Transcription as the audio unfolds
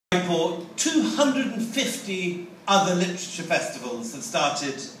Jaipur, 250 other literature festivals have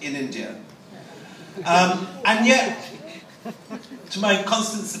started in India. And yet, to my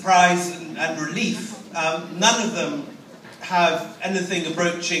constant surprise and relief, none of them have anything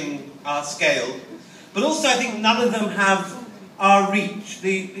approaching our scale. But also I think none of them have our reach.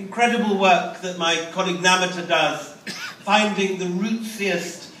 The incredible work that my colleague Namita does, finding the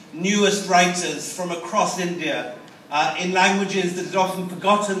rootsiest, newest writers from across India, in languages that are often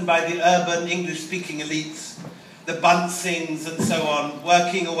forgotten by the urban English-speaking elites, the Bansings and so on,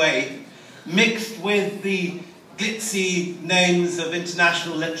 working away, mixed with the glitzy names of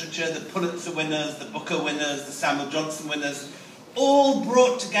international literature, the Pulitzer winners, the Booker winners, the Samuel Johnson winners, all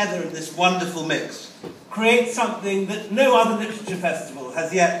brought together in this wonderful mix, create something that no other literature festival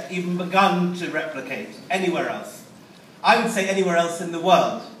has yet even begun to replicate anywhere else. I would say anywhere else in the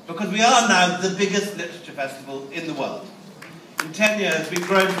world, because we are now the biggest literature festival in the world. In 10 years, we've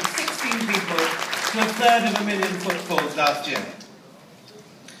grown from 16 people to 1/3 footfalls last year.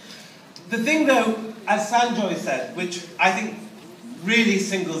 The thing, though, as Sanjoy said, which I think really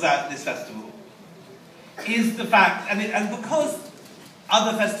singles out this festival, is the fact, and because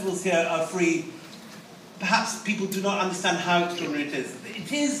other festivals here are free, perhaps people do not understand how extraordinary it is.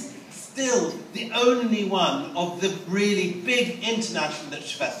 It is still the only one of the really big international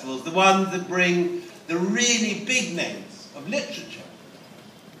literature festivals, the ones that bring the really big names of literature,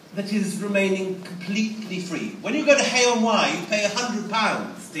 that is remaining completely free. When you go to Hay-on-Wye, you pay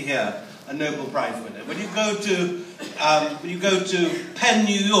 £100 to hear a Nobel Prize winner. When you go to Penn,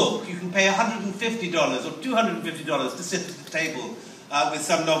 New York, you can pay $150 or $250 to sit at the table with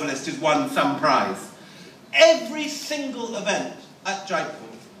some novelist who's won some prize. Every single event at Jaipur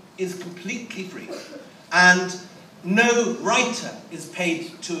is completely free, and no writer is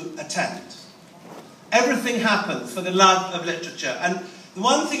paid to attend. Everything happens for the love of literature. And the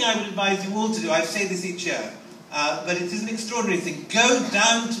one thing I would advise you all to do, I say this each year, but it is an extraordinary thing, go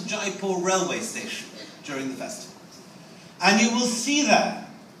down to Jaipur railway station during the festival. And you will see there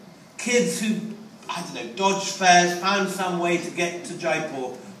kids who, I don't know, dodged fares, found some way to get to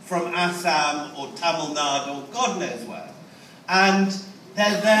Jaipur from Assam or Tamil Nadu or God knows where. And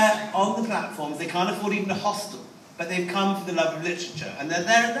they're there on the platforms. They can't afford even a hostel, but they've come for the love of literature. And they're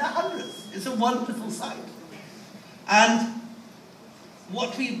there in their hundreds. It's a wonderful sight. And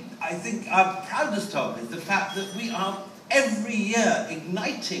what we, I think, are proudest of is the fact that we are every year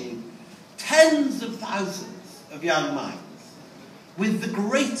igniting tens of thousands of young minds with the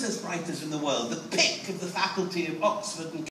greatest writers in the world, the pick of the faculty of Oxford and